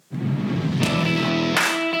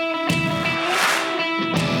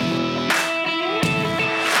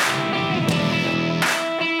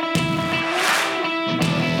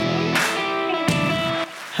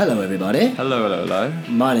Hello everybody. Hello.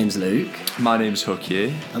 My name's Luke. My name's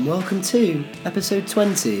Hookie. And welcome to episode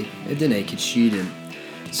 20 of The Naked Student.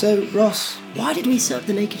 So, Ross, why did we set up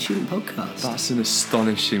The Naked Student podcast? That's an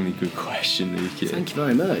astonishingly good question, Luke. Thank you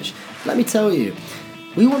very much. Let me tell you,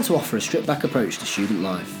 we want to offer a stripped-back approach to student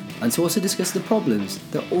life and to also discuss the problems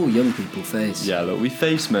that all young people face. Yeah, look, we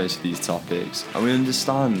face most of these topics and we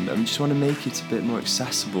understand and we just want to make it a bit more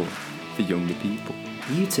accessible for younger people.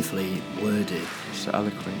 Beautifully worded. So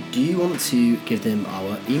eloquent. Do you want to give them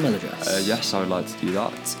our email address? Yes, I would like to do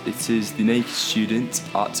that. It is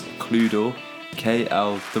thenakedstudent@cluedo,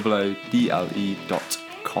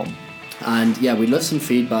 KLOODLE.com. And yeah, we'd love some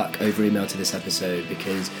feedback over email to this episode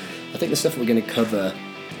because I think the stuff we're going to cover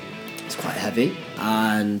is quite heavy,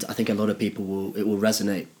 and I think a lot of people will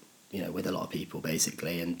resonate, with a lot of people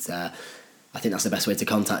basically. And I think that's the best way to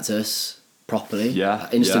contact us properly. Yeah,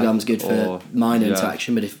 Instagram's good for minor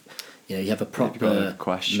interaction, but if you have a proper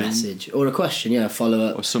message or a question, follow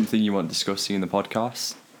up or something you want discussing in the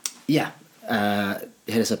podcast. Yeah,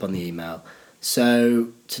 hit us up on the email. So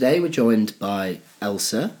today we're joined by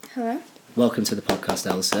Ailsa. Hello. Welcome to the podcast,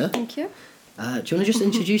 Ailsa. Thank you. Do you want to just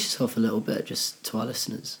introduce yourself a little bit, just to our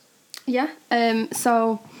listeners? Yeah.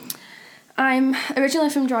 So I'm originally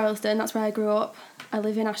from Droylsden. That's where I grew up. I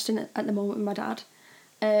live in Ashton at the moment with my dad.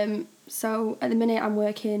 So at the minute I'm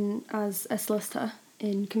working as a solicitor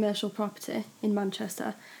in commercial property in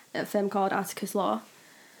Manchester at a firm called Atticus Law.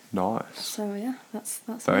 Nice. So yeah, that's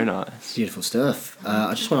very it. nice. Beautiful stuff.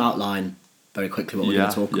 I just want to outline very quickly what we're going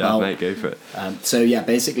to talk about. Yeah, mate, go for it.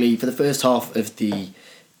 Basically for the first half of the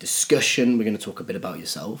discussion, we're going to talk a bit about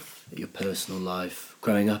yourself, your personal life,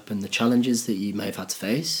 growing up, and the challenges that you may have had to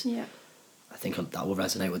face. Yeah. I think that will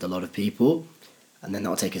resonate with a lot of people. And then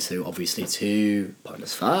that'll take us through, obviously, to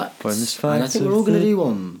Pointless Facts. And I think we're all going to do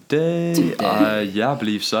one today. I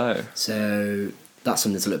believe so. So that's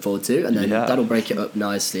something to look forward to. And then that'll break it up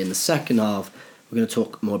nicely. In the second half, we're going to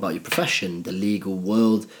talk more about your profession, the legal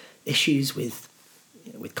world, issues with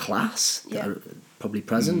class that are probably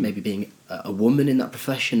present, maybe being a woman in that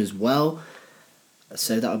profession as well.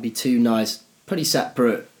 So that would be two nice, pretty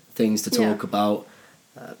separate things to talk about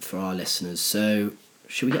for our listeners. So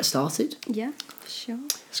should we get started? Yeah, sure.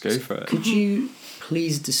 Let's go for it. Could you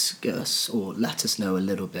please discuss or let us know a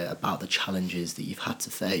little bit about the challenges that you've had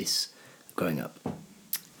to face growing up?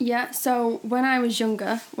 Yeah, so when I was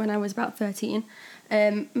younger, when I was about 13,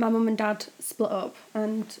 my mum and dad split up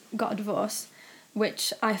and got a divorce,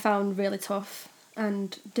 which I found really tough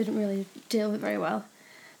and didn't really deal with it very well.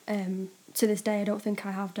 To this day, I don't think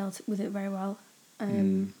I have dealt with it very well.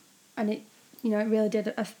 And it, it really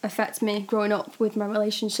did affect me growing up with my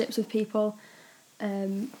relationships with people.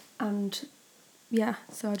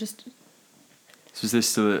 So I just... So is this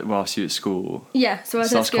still whilst you're at school? Yeah, so I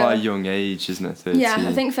was at school. That's quite a young age, isn't it? 13? Yeah,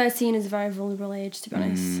 I think 13 is a very vulnerable age, to be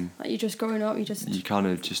honest. Like, you're just growing up, you kind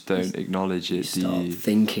of just don't acknowledge it, do you?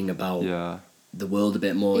 Thinking about the world a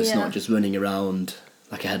bit more. It's not just running around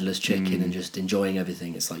like a headless chicken and just enjoying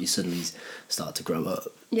everything. It's like you suddenly start to grow up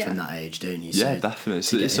from that age, don't you? Yeah, so definitely.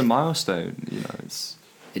 It's a milestone,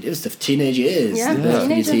 It is the teenage years. Yeah,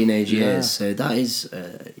 the teenage years. So that is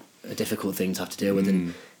a difficult thing to have to deal with,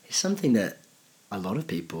 and it's something that a lot of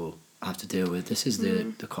people have to deal with. This is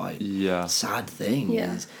the quite sad thing.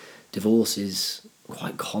 Yeah. Is divorce is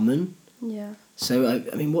quite common. Yeah. So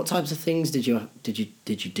I mean, what types of things did you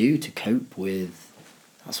do to cope with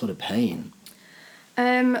that sort of pain?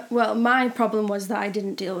 Well, my problem was that I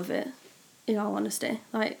didn't deal with it, in all honesty.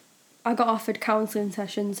 Like, I got offered counselling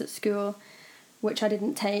sessions at school, which I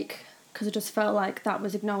didn't take because I just felt like that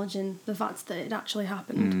was acknowledging the fact that it actually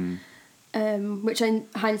happened. Which in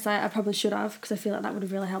hindsight I probably should have, because I feel like that would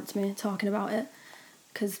have really helped me talking about it.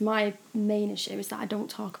 Because my main issue is that I don't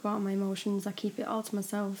talk about my emotions. I keep it all to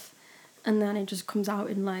myself, and then it just comes out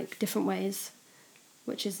in like different ways,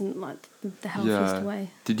 which isn't like the healthiest way.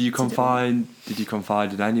 Did you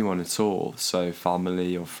confide in anyone at all? So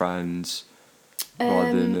family or friends,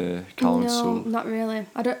 rather than a counsel? No, not really.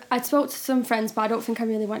 I spoke to some friends, but I don't think I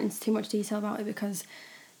really went into too much detail about it because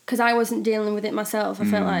I wasn't dealing with it myself. I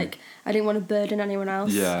felt like I didn't want to burden anyone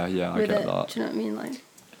else. Yeah, I get that. Do you know what I mean? Like,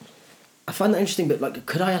 I find that interesting, but like,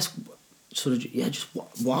 could I ask, just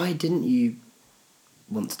why didn't you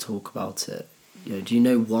want to talk about it? Do you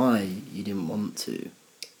know why you didn't want to?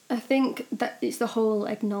 I think that it's the whole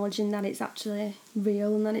acknowledging that it's actually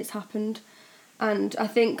real and that it's happened, and I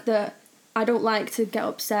think that I don't like to get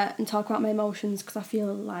upset and talk about my emotions because I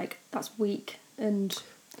feel like that's weak and.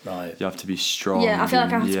 Right. You have to be strong. Yeah, I feel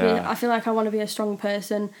like I have to be. I feel like I want to be a strong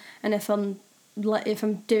person, and if I'm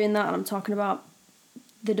doing that and I'm talking about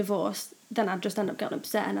the divorce, then I'd just end up getting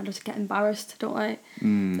upset and I just get embarrassed. I don't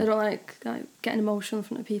like getting emotional in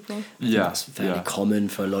front of people. Yeah, that's fairly common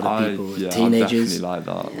for a lot of people. Teenagers, I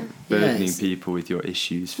definitely like that. Burdening people with your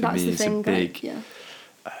issues for me is a big.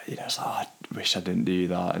 It's like, I wish I didn't do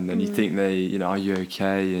that, and then you think they, are you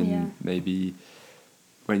okay? And maybe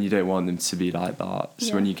when you don't want them to be like that,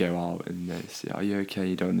 so when you go out and they say, are you okay?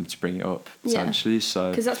 You don't want them to bring it up essentially.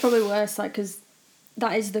 So because that's probably worse. Like, because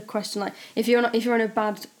that is the question. Like, if you're in a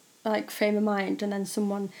bad frame of mind, and then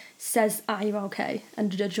someone says, "Are you okay?"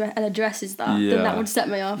 and addresses that, then that would set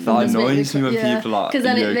me off. That annoys me when people are like, because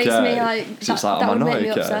then it makes me like so it's like, that would am I make not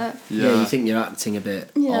me okay? upset. Yeah, you think you're acting a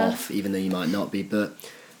bit off, even though you might not be. But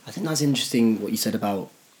I think that's interesting what you said about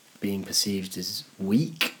being perceived as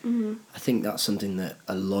weak. Mm-hmm. I think that's something that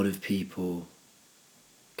a lot of people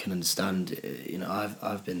can understand.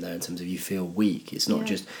 I've been there in terms of you feel weak. It's not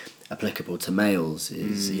just applicable to males.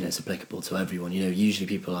 It's applicable to everyone. Usually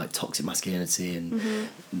people like toxic masculinity and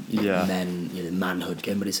men, manhood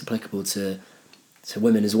again, but it's applicable to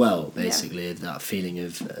women as well. Basically, that feeling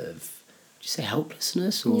of did you say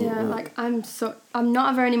helplessness? Like I'm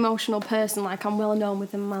not a very emotional person. Like, I'm well known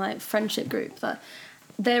within my friendship group that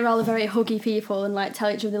they're all very huggy people and like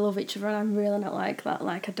tell each other they love each other, and I'm really not like that.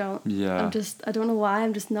 Like, I don't know why,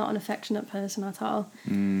 I'm just not an affectionate person at all.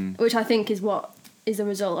 Which I think is what is a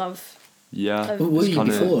result of. What were you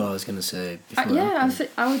before? I was going to say. I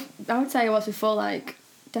would say I was before, like,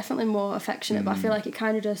 definitely more affectionate, but I feel like it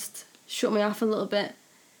kind of just shut me off a little bit.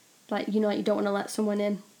 Like, you don't want to let someone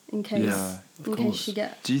in case you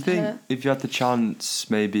get. Do you think hurt. if you had the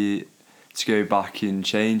chance maybe to go back and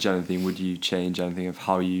change anything, would you change anything of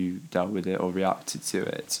how you dealt with it or reacted to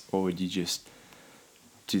it, or would you just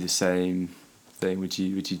do the same thing? Would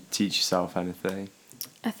you teach yourself anything?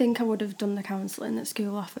 I think I would have done the counselling that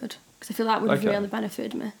school offered, because I feel that would have really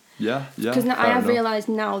benefited me. Yeah. Because I have realised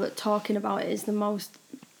now that talking about it is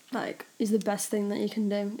is the best thing that you can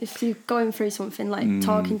do. If you're going through something, like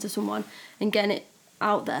talking to someone and getting it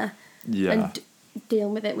out there and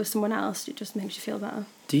dealing with it with someone else, it just makes you feel better.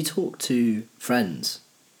 Do you talk to friends?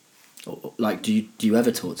 Or, like, do you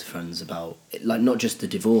ever talk to friends about, like, not just the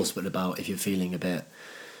divorce, but about if you're feeling a bit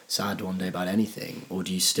sad one day about anything, or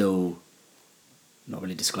do you still not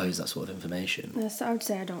really disclose that sort of information? Yes, I would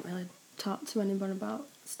say I don't really talk to anyone about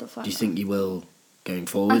stuff like that. Do you think you will going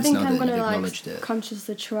forwards now that you've acknowledged it?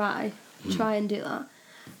 Consciously try and do that.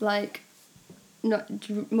 Like,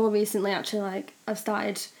 more recently, actually, like, I've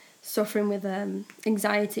started suffering with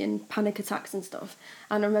anxiety and panic attacks and stuff.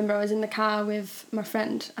 And I remember I was in the car with my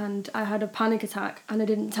friend and I had a panic attack and I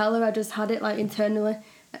didn't tell her. I just had it, like, internally,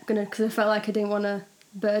 because I felt like I didn't want to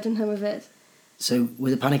burden her with it. So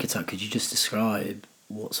with a panic attack, could you just describe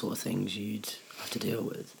what sort of things you'd have to deal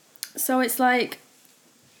with? So it's like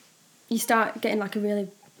you start getting like a really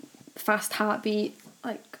fast heartbeat,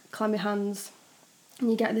 like clammy hands, and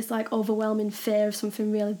you get this like overwhelming fear of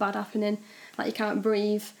something really bad happening, like you can't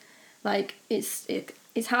breathe. Like it's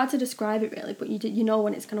hard to describe it really, but you know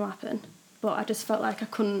when it's going to happen. But I just felt like I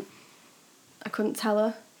couldn't tell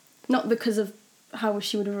her, not because of how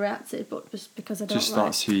she would have reacted, but just because I don't just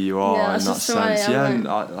that's who you are in that sense. And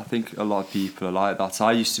I think a lot of people are like that.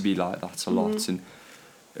 I used to be like that a lot, and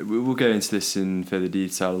we'll go into this in further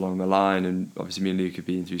detail along the line. And obviously, me and Luke have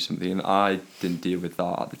been through something, and I didn't deal with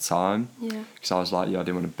that at the time. Yeah. Because I was like, I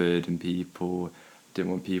didn't want to burden people. Didn't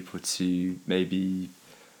want people to maybe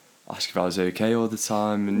ask if I was okay all the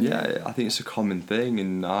time. And I think it's a common thing.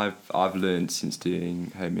 And I've learned since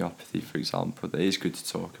doing homeopathy, for example, that it is good to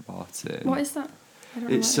talk about it. What is that? I don't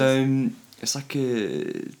know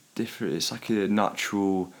it's like a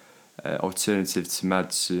natural alternative to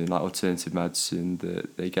medicine, like alternative medicine,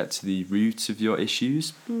 that they get to the root of your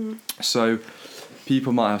issues. So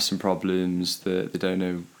people might have some problems that they don't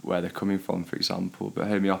know where they're coming from, for example, but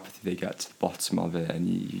homeopathy, they get to the bottom of it and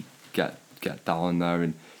you get down there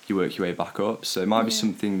and you work your way back up. So it might be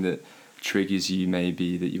something that triggers you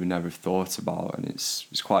maybe that you would never have thought about, and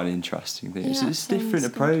it's quite an interesting thing. It's a different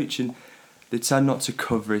approach, and they tend not to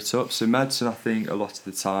cover it up. So medicine, I think, a lot of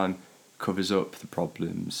the time covers up the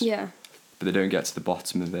problems. Yeah. But they don't get to the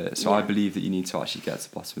bottom of it. So I believe that you need to actually get to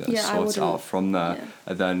the bottom of it and sort it out from there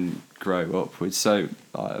and then grow upwards. So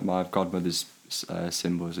my godmother's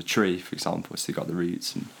symbol is a tree, for example. So you got the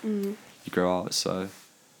roots and you grow out. So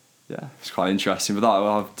it's quite interesting. But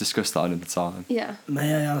I've discussed that another time. Yeah.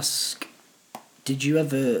 May I ask, did you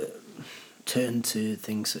ever turn to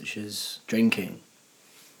things such as drinking?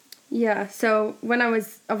 Yeah, so when it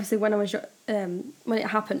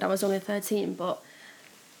happened, I was only 13, but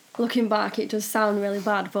looking back, it does sound really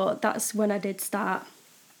bad, but that's when I did start,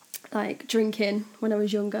 like, drinking when I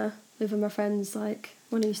was younger, with my friends, like,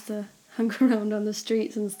 when I used to hang around on the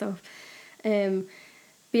streets and stuff. But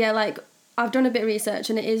yeah, like, I've done a bit of research,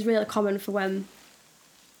 and it is really common for when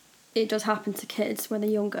it does happen to kids when they're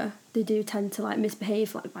younger. They do tend to, like,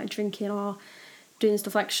 misbehave, like, by drinking or doing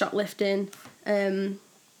stuff like shoplifting,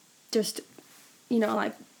 just, you know,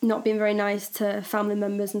 like, not being very nice to family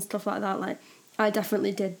members and stuff like that. Like, I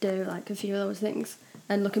definitely did do, like, a few of those things.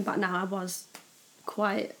 And looking back now, I was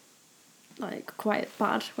quite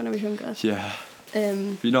bad when I was younger. Yeah.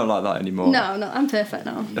 You're not like that anymore. No, I'm perfect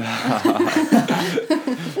now.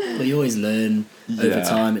 Well, you always learn over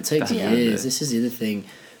time. It takes definitely. years. This is the other thing.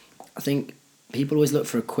 I think people always look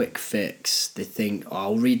for a quick fix. They think, oh,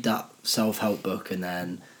 I'll read that self-help book and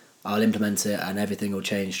then I'll implement it and everything will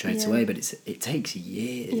change straight away. But it takes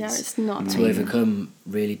years. Yeah, it's not to overcome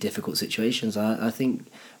really difficult situations. I think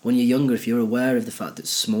when you're younger, if you're aware of the fact that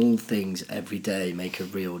small things every day make a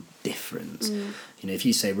real difference, you know, if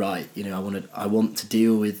you say, right, you know, I want to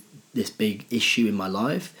deal with this big issue in my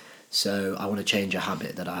life, so I want to change a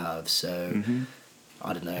habit that I have. So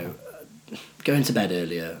I don't know, going to bed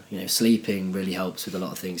earlier, you know, sleeping really helps with a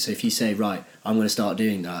lot of things. So if you say, right, I'm going to start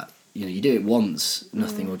doing that, you know, you do it once,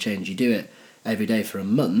 nothing will change. You do it every day for a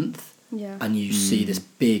month, and you see this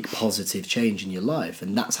big positive change in your life,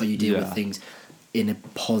 and that's how you deal with things in a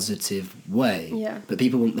positive way. Yeah. But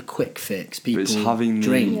people want the quick fix. People It's having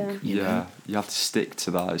drink. You know? You have to stick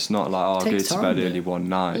to that. It's not like, I'll go Takes to time, bed yeah. early one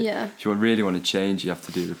night. Yeah. If you really want to change, you have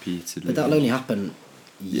to do it repeatedly. But that'll only happen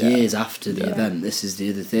years after the event. This is the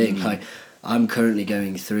other thing. Like, I'm currently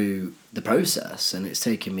going through the process, and it's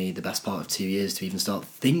taken me the best part of 2 years to even start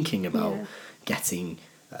thinking about getting,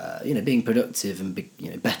 you know, being productive and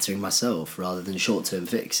you know, bettering myself rather than short-term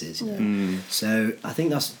fixes. You know? So I think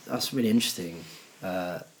that's really interesting.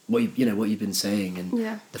 What you've been saying,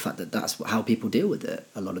 and the fact that that's how people deal with it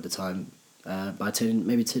a lot of the time, by turning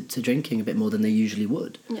maybe to drinking a bit more than they usually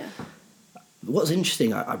would. Yeah. What's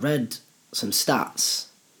interesting, I read some stats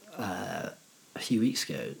a few weeks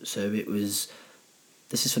ago. So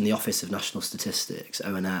this is from the Office of National Statistics,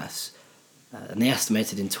 ONS, and they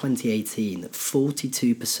estimated in 2018 that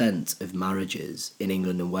 42% of marriages in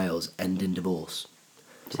England and Wales end in divorce.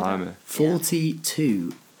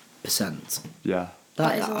 42%. Yeah.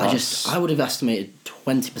 I would have estimated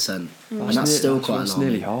 20%, and that's still quite It's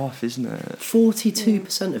alarming. nearly half, isn't it?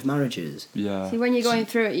 42% of marriages. Yeah. See, when you're going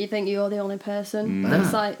through it, you think you're the only person.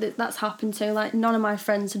 That's like that's happened to. Like, none of my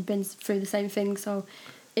friends had been through the same thing, so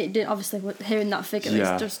it did. Obviously, hearing that figure,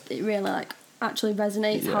 it really like actually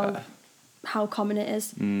resonates how common it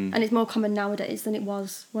is, and it's more common nowadays than it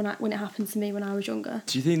was when it happened to me when I was younger.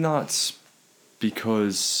 Do you think that's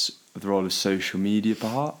because of the role of social media,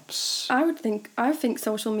 perhaps? I think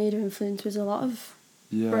social media influences a lot of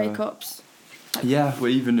breakups. Yeah, well,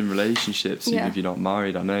 even in relationships, even if you're not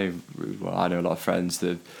married, I know a lot of friends that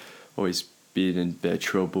have always been in a bit of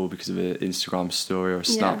trouble because of an Instagram story or a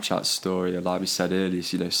Snapchat story, or like we said earlier,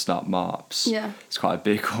 you know, snap maps. Yeah, it's quite a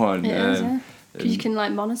big one. It is, yeah. Because you can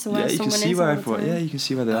like monitor where someone is. Yeah, you can see where everyone. Yeah, you can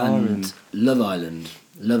see where they are. And Love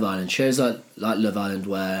Island shows like Love Island,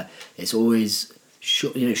 where it's always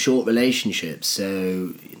short relationships.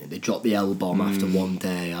 So they drop the L-bomb after one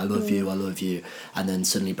day, I love you, and then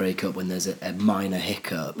suddenly break up when there's a minor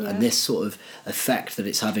hiccup. And this sort of effect that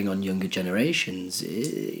it's having on younger generations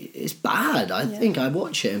is bad. I think I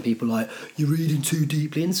watch it and people are like, you're reading too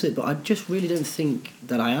deeply into it, but I just really don't think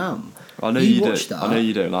that I am. I know you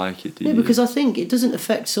don't like it, do you? Yeah, because I think it doesn't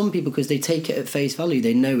affect some people because they take it at face value.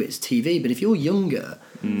 They know it's TV. But if you're younger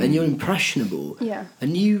and you're impressionable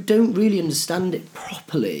and you don't really understand it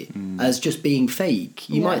properly as just being fake,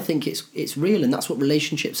 you might think it's real, and that's what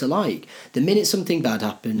relationships are like. The minute something bad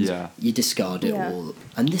happens, you discard it all.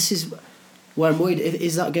 And this is where I'm worried,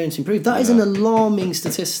 is that going to improve? That is an alarming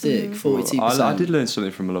statistic, 42%. Well, I did learn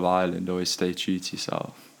something from Love Island, always stay true to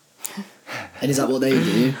yourself. And is that what they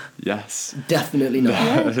do? Yes. Definitely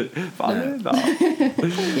not. But I learned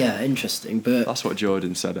that. Yeah, interesting. But that's what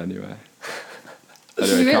Jordan said anyway.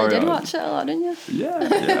 You really did watch it a lot, didn't you?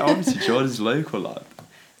 Yeah. Obviously, Jordan's local lad.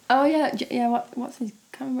 Oh yeah. What's his?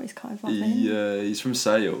 Can't remember what his kind of name. Yeah, he's from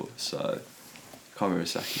Sale, so can't remember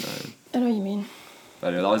his second name. I know what you mean.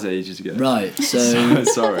 Anyway, that was ages ago. Right. So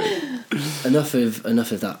sorry. Enough of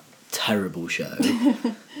that terrible show.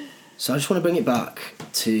 So I just want to bring it back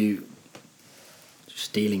to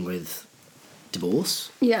just dealing with divorce.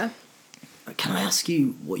 Yeah. Can I ask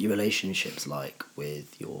you what your relationship's like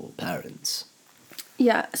with your parents?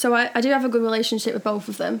 Yeah, so I do have a good relationship with both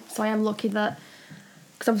of them. So I am lucky that,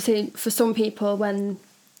 because obviously for some people when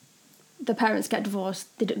the parents get divorced,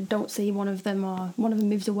 they don't see one of them, or one of them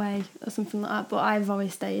moves away or something like that. But I've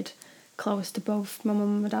always stayed close to both my mum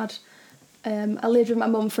and my dad. I lived with my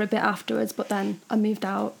mum for a bit afterwards, but then I moved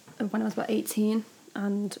out when I was about 18,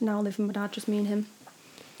 and now I live with my dad, just me and him.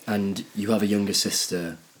 And you have a younger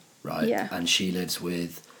sister, right? Yeah. And she lives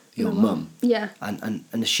with your My mum. Yeah. And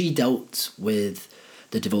has she dealt with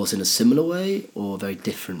the divorce in a similar way or a very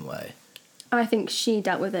different way? I think she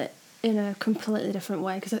dealt with it in a completely different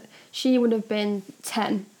way, because she would have been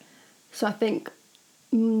 10, so I think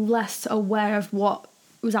less aware of what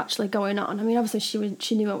was actually going on. I mean, obviously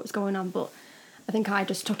she knew what was going on, but I think I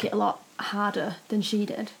just took it a lot harder than she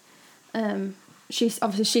did. She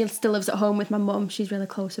still lives at home with my mum. She's really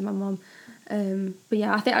close with my mum. But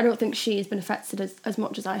yeah, I don't think she's been affected as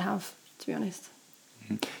much as I have, to be honest.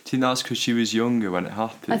 Do you think that's because she was younger when it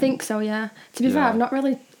happened? I think so, yeah. To be fair,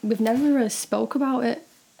 we've never really spoke about it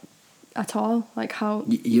at all. Like how...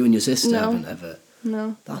 You and your sister No. haven't ever?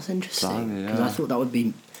 No. That's interesting. Blimey, Because yeah. I thought that would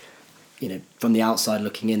be, from the outside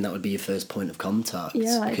looking in, that would be your first point of contact.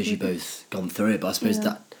 Yeah, because you both gone through it. But I suppose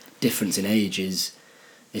that difference in age is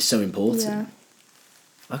so important. Yeah.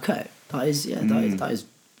 Okay, that is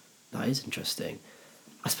interesting.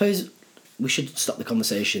 I suppose we should stop the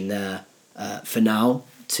conversation there for now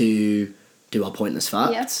to do our pointless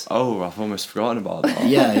facts. Oh, I've almost forgotten about that.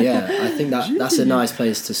 Yeah. I think that's a nice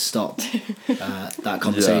place to stop that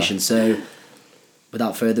conversation. Yeah. So,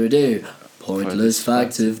 without further ado, pointless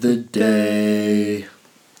fact of the day.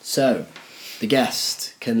 So, the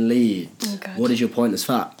guest can lead. Oh, God. What is your pointless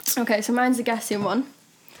fact? Okay, so mine's a guessing one.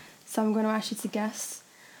 So I'm going to ask you to guess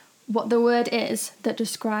what the word is that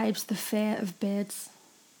describes the fear of beards.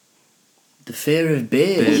 The fear of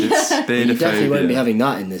beards. You definitely won't be having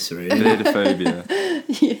that in this room. Beardophobia.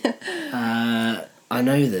 Yeah. I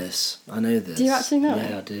know this. Do you actually know it?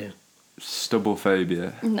 Yeah, I do.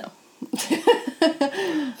 Stubblephobia. No.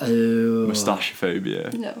 Oh.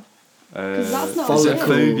 Mustachophobia. No. That's not Is a it a word.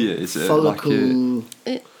 phobia? Is it Follicle.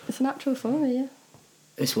 It's an actual phobia, yeah.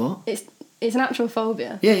 It's what? It's an actual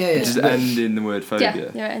phobia. Yeah. Does it end in the word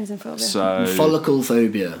phobia? Yeah, it ends in phobia. So, Follicle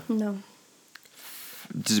phobia. No.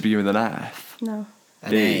 does it begin with an F? No.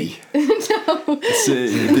 An A. C,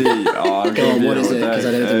 D. Oh, I'm Go on, gonna what be is it? all 'Cause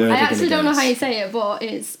I day. don't think we're I ever actually gonna don't know how guess. you say it, but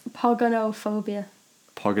it's pogonophobia.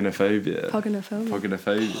 Pogonophobia. Pogonophobia.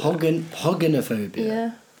 Pogonophobia.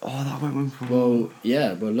 Yeah. Oh, that went one.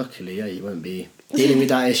 Well, luckily, you won't be dealing with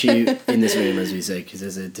that issue in this room, as we say, because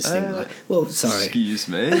there's a distinct... sorry. Excuse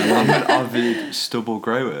me. I'm an avid stubble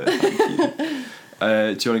grower. Thank you. Do you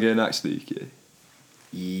want to go next, Luki?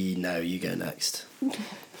 No, you go next.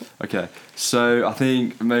 Okay, so I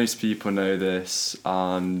think most people know this,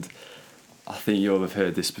 and I think you'll have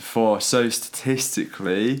heard this before. So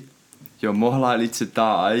statistically, you're more likely to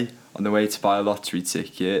die on the way to buy a lottery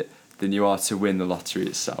ticket than you are to win the lottery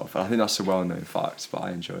itself. And I think that's a well-known fact, but I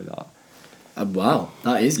enjoy that. Wow,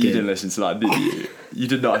 that is good. You didn't listen to that, did you? You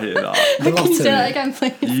did not hear that. The Can you say that lottery. again,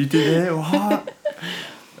 please? You did hear what?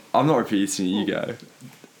 I'm not repeating it, you go.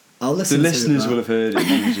 I'll The listen to listeners it, will have heard it.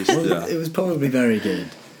 You just, Well, yeah. it was probably very good.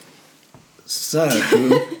 So,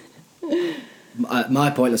 my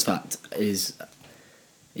pointless fact is...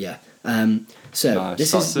 Yeah. So, Nice,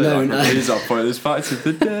 this that's is it. known That as... is our pointless fact of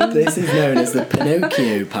the day. This is known as the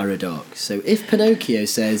Pinocchio paradox. So if Pinocchio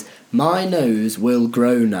says, "My nose will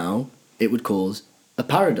grow now," it would cause a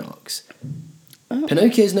paradox. Oh.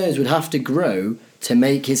 Pinocchio's nose would have to grow to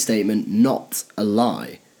make his statement not a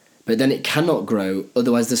lie. But then it cannot grow,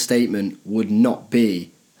 otherwise the statement would not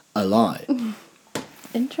be a lie.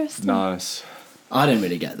 Interesting. Nice. I don't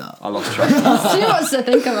really get that. I lost track. There's too much to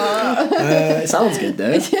think about. It sounds good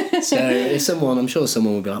though. So I'm sure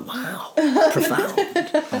someone will be like, "Wow, profound."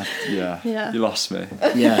 Yeah. You lost me.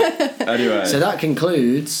 Yeah. Anyway. So that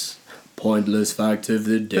concludes pointless fact of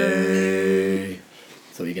the day.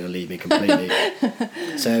 Thought you were going to leave me completely.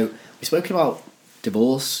 So we've spoken about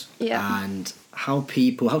divorce and how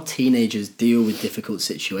teenagers deal with difficult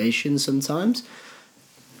situations sometimes.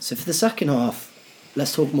 So for the second half,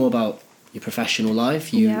 let's talk more about your professional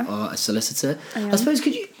life. You are a solicitor. I suppose,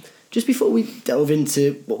 could you, just before we delve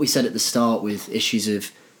into what we said at the start with issues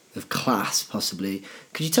of class, possibly,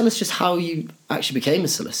 could you tell us just how you actually became a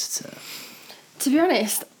solicitor? To be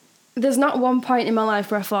honest, there's not one point in my life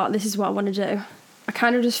where I thought, this is what I want to do. I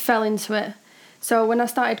kind of just fell into it. So when I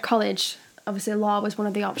started college, obviously law was one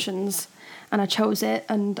of the options, and I chose it,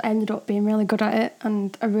 and I ended up being really good at it,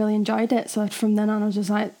 and I really enjoyed it. So from then on, I was just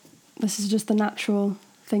like, this is just the natural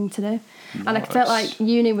thing to do. Nice. And I felt like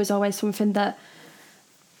uni was always something that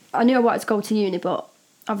I knew I wanted to go to uni, but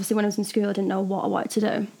obviously when I was in school I didn't know what I wanted to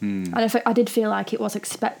do. And I did feel like it was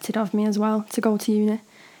expected of me as well to go to uni,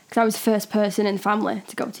 because I was the first person in the family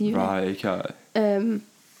to go to uni. Right, okay.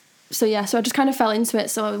 So I just kind of fell into it.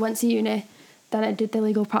 So I went to uni, then I did the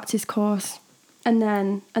legal practice course, and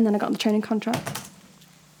then I got the training contract.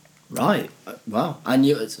 Right. Wow. And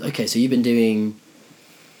so you've been doing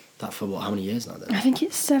that for what? How many years now then? I think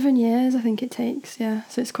it's 7 years. I think it takes. Yeah.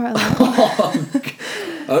 So it's quite a lot.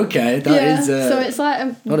 Okay, that is. So it's like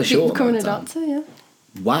I'm not a short becoming a amount of doctor. Yeah.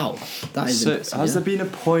 Wow, that is. So impressive, has there been a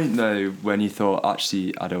point though when you thought,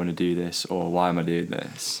 actually, I don't want to do this, or why am I doing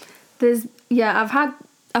this?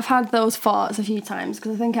 I've had those thoughts a few times,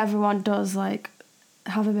 because I think everyone does like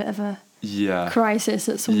have a bit of a crisis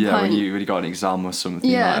at some point. Yeah, when you got an exam or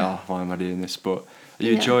something, like, oh, why am I doing this? But are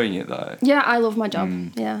you enjoying it though? Yeah, I love my job.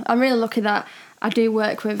 Yeah, I'm really lucky that I do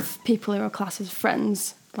work with people who are classed as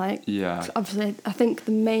friends. Like, obviously, I think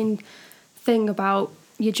the main thing about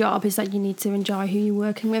your job is that you need to enjoy who you're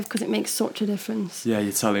working with, because it makes such a difference. Yeah,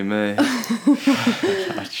 you're telling me.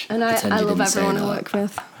 And I love everyone I work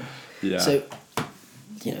with. Yeah. So,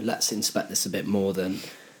 let's inspect this a bit more then.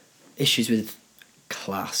 Issues with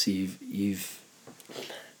class, you've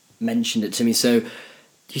mentioned it to me. So, do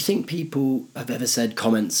you think people have ever said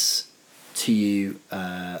comments to you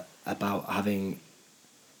about having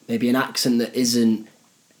maybe an accent that isn't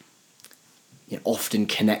often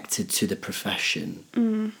connected to the profession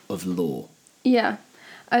of law? Yeah.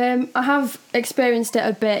 I have experienced it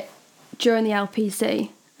a bit during the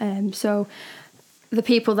LPC. So the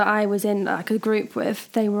people that I was in like a group with,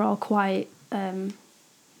 they were all quite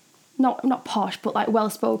not posh, but like well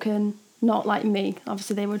spoken, not like me.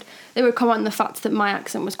 Obviously they would comment on the fact that my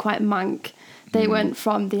accent was quite mank. They weren't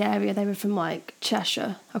from the area, they were from like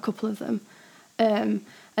Cheshire, a couple of them. And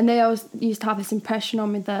they always used to have this impression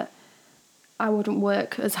on me that I wouldn't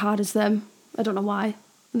work as hard as them. I don't know why.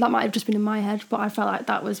 That might have just been in my head, but I felt like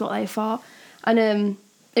that was what they thought. And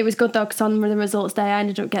it was good though, because on the results day I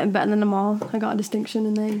ended up getting better than them all. I got a distinction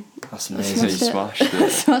and they... That's amazing. Smashed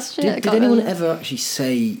it. Smashed it. Did anyone ever actually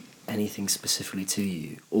say anything specifically to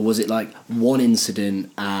you? Or was it like one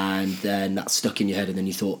incident and then that stuck in your head and then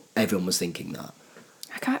you thought everyone was thinking that?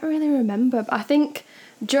 I can't really remember. But I think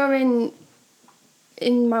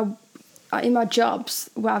in my jobs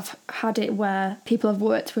where I've had it, where people I've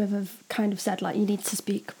worked with have kind of said like, you need to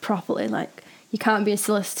speak properly, like you can't be a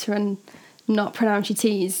solicitor and not pronounce your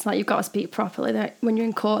T's, like you've got to speak properly when you're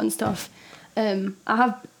in court and stuff. I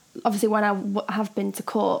have, obviously when I have been to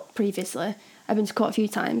court previously, I've been to court a few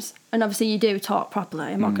times, and obviously you do talk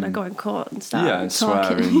properly. I'm not going to go in court and start and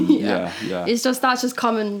talking. swearing. Yeah. Yeah. It's just, that's just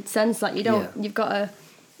common sense, like you've got to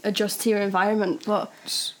adjust to your environment. But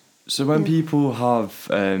so when people have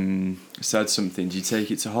said something, do you take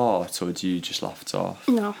it to heart or do you just laugh it off?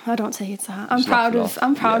 No, I don't take it to heart. I'm proud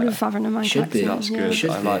of having a mank Should be. accent. That's good.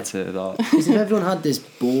 Yeah. I like to hear that. Because if everyone had this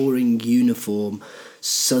boring, uniform,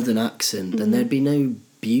 southern accent, then there'd be no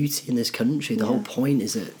beauty in this country. The whole point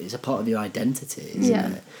is a part of your identity,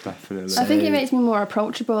 isn't it? Definitely. I think it makes me more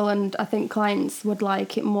approachable, and I think clients would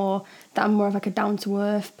like it more that I'm more of like a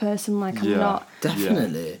down-to-earth person, like I'm not...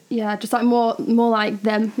 Definitely. Yeah, just like more like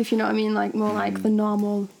them, if you know what I mean, like more like the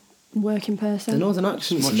normal working person. The northern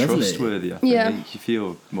accent's It's more lovely. trustworthy, I think. Yeah. You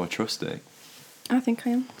feel more trusting. I think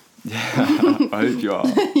I am. Yeah, I hope you are.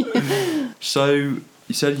 So,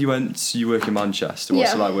 you said you work in Manchester.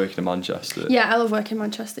 What's it like working in Manchester? Yeah, I love working in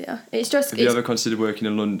Manchester, yeah. It's just... Have you ever considered working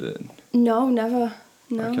in London? No, never.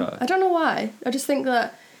 No. Okay. I don't know why. I just think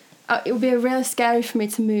that it would be really scary for me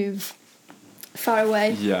to move far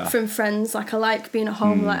away from friends. Like, I like being at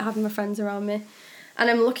home, like having my friends around me. And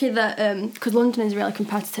I'm lucky that, because London is really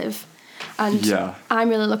competitive, and I'm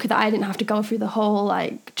really lucky that I didn't have to go through the whole,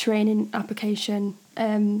 like, training application,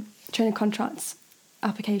 training contracts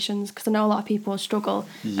applications, because I know a lot of people struggle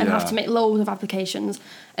and have to make loads of applications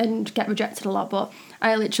and get rejected a lot. But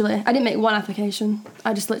I didn't make one application.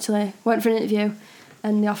 I just literally went for an interview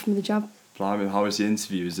and they offered me the job. Blimey, how was the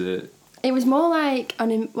interview? Was it... It was more like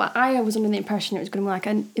I was under the impression it was going to be like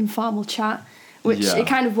an informal chat, which it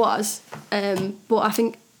kind of was. But I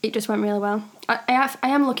think it just went really well. I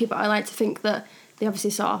am lucky, but I like to think that they obviously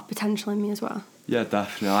saw potential in me as well. Yeah,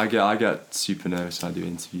 definitely. I get super nervous when I do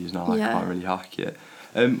interviews now. I can't really hack it.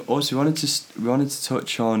 Also, we wanted to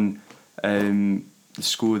touch on the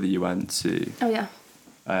school that you went to. Oh yeah.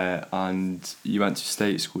 And you went to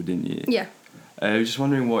state school, didn't you? Yeah. I was just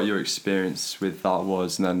wondering what your experience with that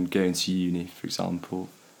was, and then going to uni, for example.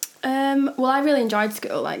 Well, I really enjoyed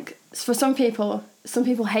school. Like, for some people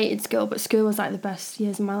hated school, but school was like the best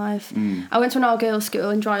years of my life. I went to an all-girls school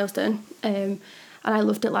in Droylsden, and I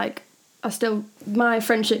loved it. Like, my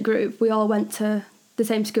friendship group, we all went to the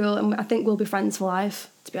same school, and I think we'll be friends for life,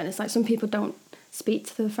 to be honest. Like, some people don't speak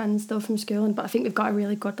to their friends though from school, but I think we've got a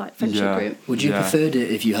really good like friendship group. Would you prefer it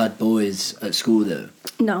if you had boys at school though?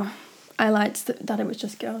 No, I liked that it was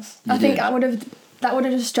just girls. You I think did? that would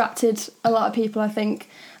have distracted a lot of people. I think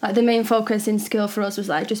like the main focus in school for us was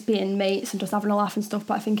like just being mates and just having a laugh and stuff.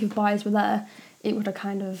 But I think if boys were there, it would have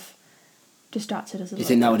kind of distracted us a little. You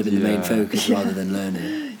think that would have been the main Yeah. focus rather than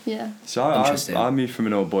learning? Yeah. So I moved from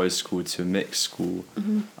an all boys school to a mixed school,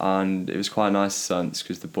 and it was quite a nice sense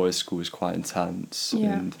because the boys' school was quite intense,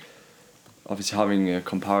 Yeah. and obviously having a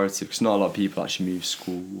comparative, because not a lot of people actually move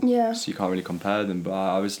school, Yeah. so you can't really compare them. But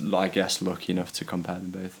I was, I guess, lucky enough to compare them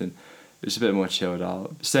both, and it was a bit more chilled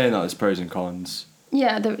out. Saying that, there's pros and cons.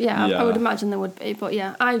 Yeah, I Yeah. would imagine there would be, but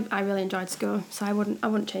yeah, I really enjoyed school, so I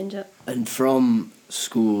wouldn't change it. And from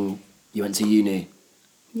school, you went to uni,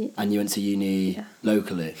 Yeah. and you went to uni Yeah.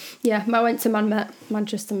 locally. Yeah, I went to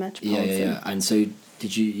Manchester Metropolitan. Yeah. And so,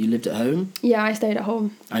 did you lived at home? Yeah, I stayed at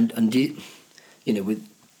home. And do you know, with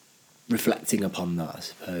reflecting upon that, I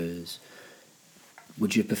suppose,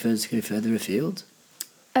 would you prefer to go further afield?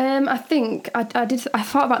 I think I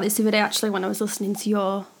thought about this the other day actually when I was listening to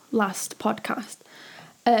your last podcast.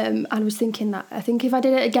 And I was thinking that I think if I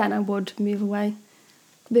did it again, I would move away,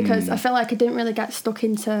 because I felt like I didn't really get stuck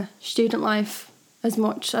into student life as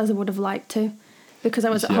much as I would have liked to, because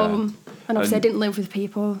I was at Yeah. home and obviously And I didn't live with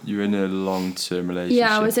people. You were in a long-term relationship.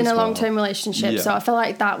 Yeah, I was in as a well. long-term relationship, so Yeah. I felt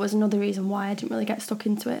like that was another reason why I didn't really get stuck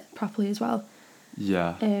into it properly as well.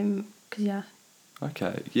 Yeah. 'Cause yeah.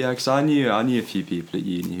 Okay. Yeah, because I knew a few people at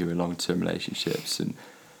uni who were in long-term relationships,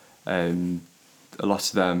 and a lot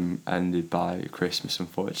of them ended by Christmas.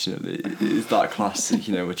 Unfortunately, it's that classic.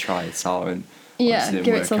 We'll try it out, and Yeah, obviously it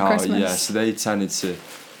give it didn't till work out. Christmas. Yeah, so they tended to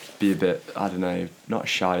be a bit, I don't know, not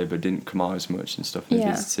shy, but didn't come out as much and stuff, and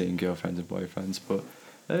Yeah. visiting girlfriends and boyfriends. But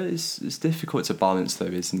it's difficult to balance, though,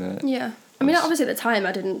 isn't it? Yeah. I mean, obviously at the time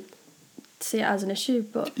I didn't see it as an issue,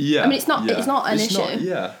 but Yeah. I mean, it's not an It's issue. not-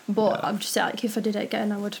 yeah. But yeah. I'm just like, if I did it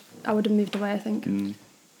again, I would have moved away, I think.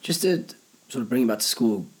 Just to sort of bring it back to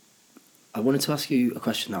school, I wanted to ask you a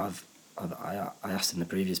question that I asked in the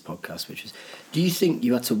previous podcast, which is, do you think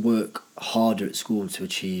you had to work harder at school to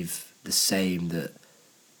achieve the same to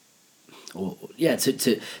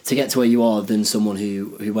get to where you are than someone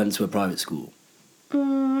who went to a private school?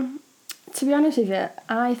 To be honest with you,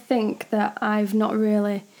 I think that I've not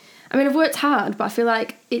really... I mean, I've worked hard, but I feel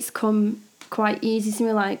like it's come quite easy to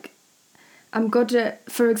me. Like, I'm good at...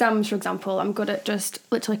 For exams, for example, I'm good at just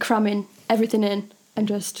literally cramming everything in and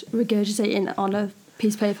just regurgitating on a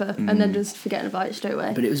piece of paper and then just forgetting about it straight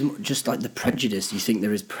away. But it was just like the prejudice. Do you think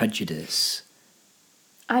there is prejudice?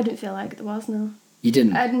 I didn't feel like there was, no. You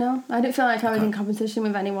didn't? No, I didn't feel like I was Okay. in competition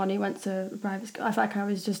with anyone who went to private school. I felt like I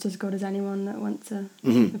was just as good as anyone that went to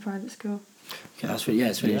the private school. Okay, it's really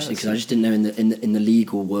interesting, because I just didn't know in the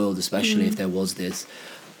legal world, especially, if there was this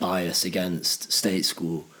bias against state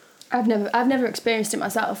school. I've never experienced it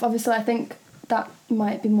myself. Obviously, I think that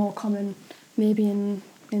might be more common maybe in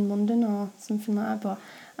London or something like that, but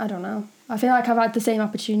I don't know. I feel like I've had the same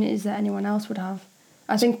opportunities that anyone else would have.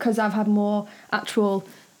 I think because I've had more actual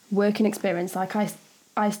working experience. Like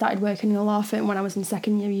I started working in a law firm when I was in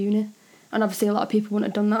second year uni, and obviously a lot of people wouldn't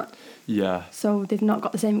have done that. Yeah. So they've not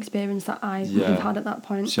got the same experience that I would have had at that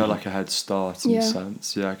point. So you had like a head start in a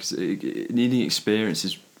sense, because needing experience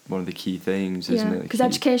is one of the key things, isn't it? Because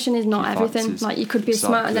education is not everything. Factors. Like, you could be as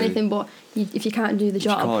smart as anything, but if you can't do the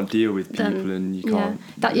job, you can't deal with people, then, and you can't.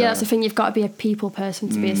 That's the thing. You've got to be a people person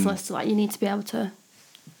to be a solicitor. Like, you need to be able to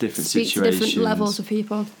different speak situations, to different levels of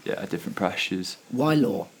people. Yeah, different pressures. Why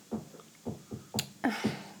law?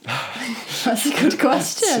 That's a good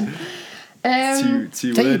question.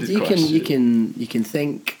 Two worded question. You can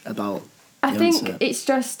think about. I the think answer. it's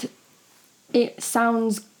just, it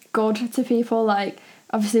sounds good to people. Like,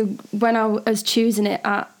 obviously, when I was choosing it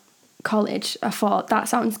at college, I thought that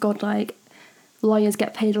sounds good. Like, lawyers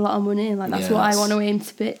get paid a lot of money, and like that's what I want to aim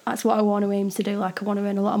to be. That's what I want to aim to do. Like, I want to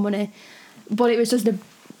earn a lot of money, but it was just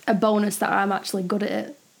a bonus that I'm actually good at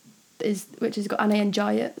it. Which is good, and I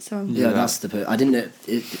enjoy it. So that's the. I didn't know.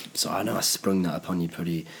 So I know I sprung that upon you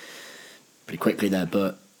pretty quickly there,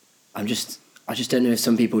 but I just don't know if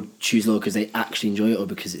some people choose law because they actually enjoy it or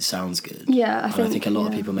because it sounds good. Yeah, I think a lot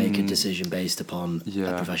of people make a decision based upon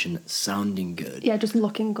a profession sounding good. Yeah, just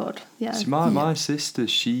looking good. Yeah. See, my sister,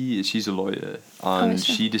 she's a lawyer, and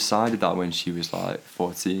she decided that when she was like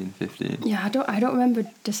 14, 15. Yeah, I don't remember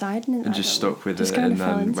deciding it. And just stuck with it, and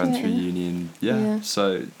then went through uni, and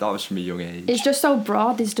so that was from a young age. It's just so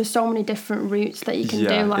broad. There's just so many different routes that you can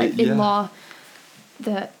do, like in law,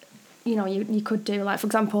 that you could do, like, for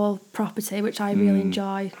example, property, which I really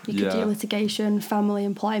enjoy. You could do litigation, family,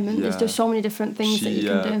 employment. There's just so many different things that you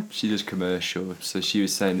can do. She does commercial, so she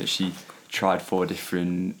was saying that she tried 4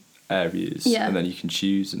 different areas, Yeah. and then you can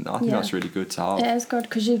choose, and I think that's really good to have. It is good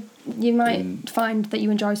because you might find that you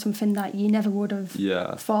enjoy something that you never would have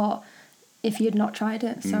thought if you'd not tried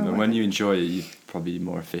it. So and when you enjoy it, you're probably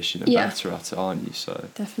more efficient and better at it, aren't you? So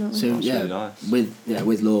definitely. So that's really nice.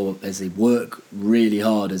 with law, as they work really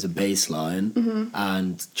hard as a baseline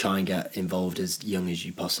and try and get involved as young as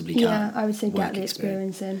you possibly can. Yeah, I would say get the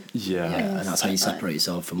experience in. Yeah, and that's how you separate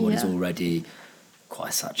yourself from what is already quite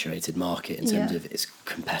a saturated market in terms of it's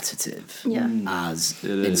competitive. As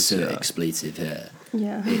insert expletive here.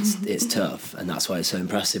 Yeah, it's tough, and that's why it's so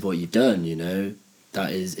impressive what you've done. You know,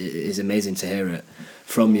 it is amazing to hear it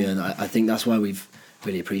from you, and I think that's why we've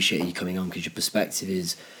really appreciated you coming on, because your perspective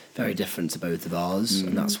is very different to both of ours,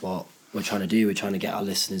 and that's what we're trying to do. We're trying to get our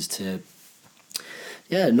listeners to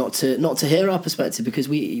not to hear our perspective, because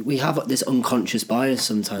we have this unconscious bias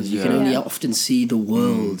sometimes. You can only often see the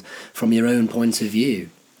world from your own point of view.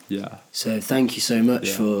 Yeah. So thank you so much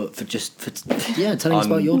for telling us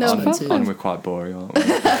about your perspective. And we're quite boring, aren't we?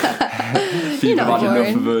 People have had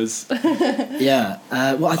enough of us.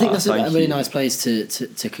 Well, I think that's a really nice place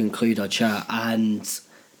to conclude our chat. And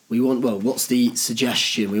we want, what's the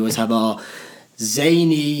suggestion? We always have our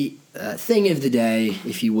zany thing of the day,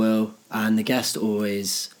 if you will, and the guest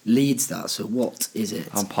always leads that. So what is it?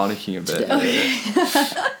 I'm panicking a bit.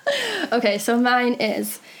 Okay, so mine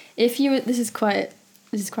is, this is quite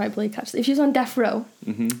bleak actually. If you was on death row,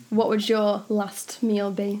 what would your last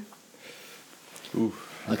meal be? Ooh.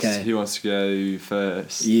 Okay. Who wants to go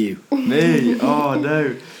first? You. Me? Oh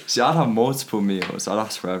no. See, I'd have multiple meals. I'd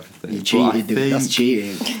ask for everything. You cheated, dude. That's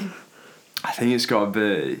cheating. I think it's got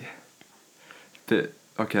to be.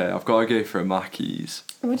 Okay, I've got to go for a Mackey's.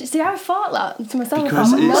 See, I thought that to myself.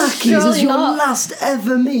 Because Mackey's is your last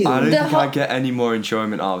ever meal. I don't think I get any more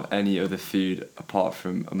enjoyment out of any other food apart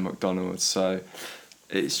from a McDonald's. So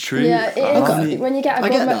it's true. Yeah, it is. When you get a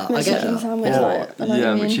good McChicken sandwich,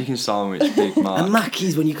 McChicken sandwich, Big Mac. And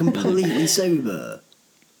Mackey's when you're completely sober.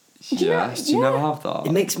 Yes, do you never have that?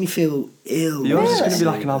 It makes me feel ill. Yours is going to be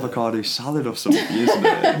like an avocado salad or something, isn't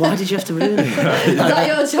it? Why did you have to ruin it? Is that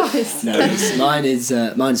your choice? No,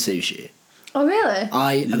 mine's sushi. Oh really?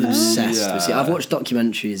 I am obsessed with sushi. I've watched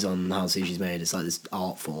documentaries on how sushi's made. It's like this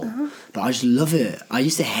art form, but I just love it. I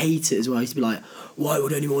used to hate it as well. I used to be like, why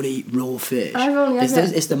would anyone eat raw fish?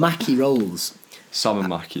 It's the maki rolls.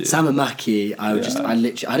 Salmon maki. Salmon maki. I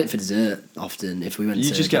had it for dessert often if we went.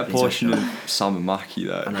 You just get a portion of salmon maki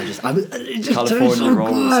though. And it just California so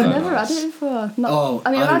rolls. I've never had it before.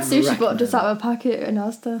 I've had sushi, but just out of a packet in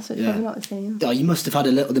Asda, so it's probably not the same. Oh, you must have had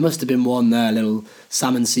a little. There must have been one there, a little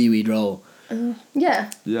salmon seaweed roll. But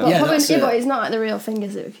it's not like the real thing,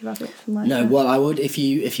 is it? If you have it from like I would if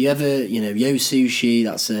you ever yo sushi.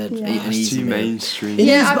 That's an easy too meal. mainstream.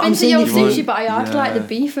 I've been to yo sushi, but I had like the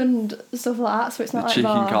beef and stuff like that, so it's not like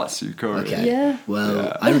chicken katsu curry. Okay. Yeah.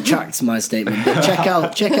 Well, I retract my statement. But check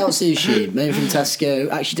out sushi. Maybe from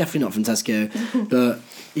Tesco. Actually, definitely not from Tesco. But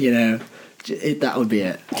that would be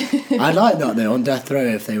it. I'd like that though on death row.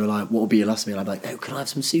 If they were like, "What would be your last meal?" I'd be like, "No, can I have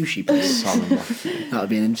some sushi, please?" That would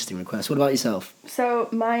be an interesting request. What about yourself? So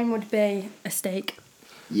mine would be a steak.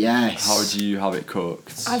 Yes. How would you have it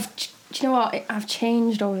cooked? Do you know what? I've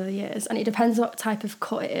changed over the years, and it depends what type of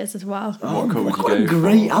cut it is as well. What cut would you go for? What a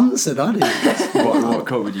great answer that is. What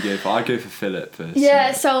cut would you go for? I'd go for fillet first.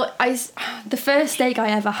 Yeah, so the first steak I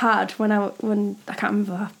ever had when I can't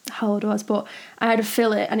remember how old I was, but I had a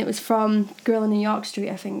fillet, and it was from Grill in York Street,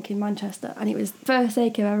 I think, in Manchester, and it was the first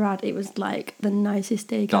steak I ever had. It was like the nicest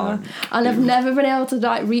steak ever, and I've never been able to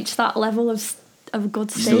like reach that level of a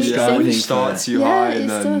good steak. When you start too high, and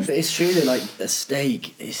then it's true that like a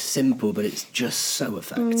steak is simple, but it's just so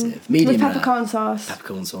effective. Medium with peppercorn sauce.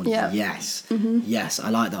 Peppercorn sauce. Yeah. Yes. Yes, I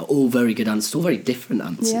like that. All very good answers. All very different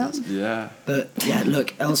answers. Yeah. But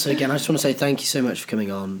look, Ailsa, again, I just want to say thank you so much for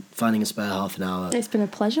coming on, finding a spare half an hour. It's been a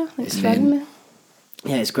pleasure. Thanks for having me.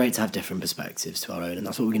 Yeah, it's great to have different perspectives to our own, and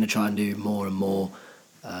that's what we're going to try and do more and more.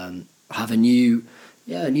 Have a new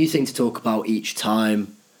thing to talk about each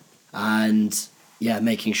time, and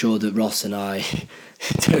making sure that Ross and I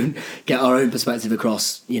don't get our own perspective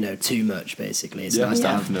across, too much, basically. It's nice to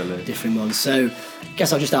have different ones. So I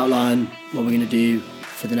guess I'll just outline what we're going to do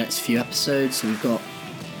for the next few episodes. So we've got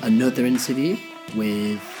another interview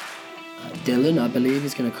with Dylan, I believe,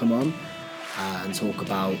 is going to come on and talk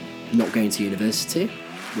about not going to university,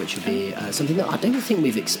 which would be something that I don't think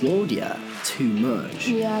we've explored yet too much.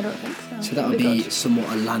 Yeah, I don't think so. So that would be somewhat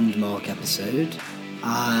a landmark episode.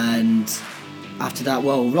 And after that,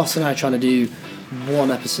 Ross and I are trying to do one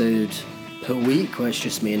episode per week where it's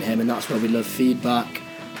just me and him, and that's where we love feedback,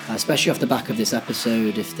 especially off the back of this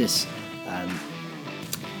episode. If this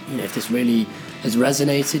really has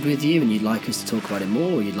resonated with you and you'd like us to talk about it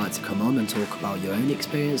more, or you'd like to come on and talk about your own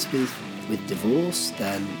experience with divorce,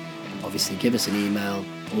 then obviously give us an email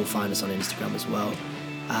or find us on Instagram as well.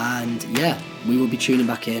 And yeah, we will be tuning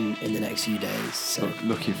back in the next few days. So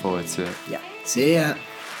looking forward to it. Yeah. See ya.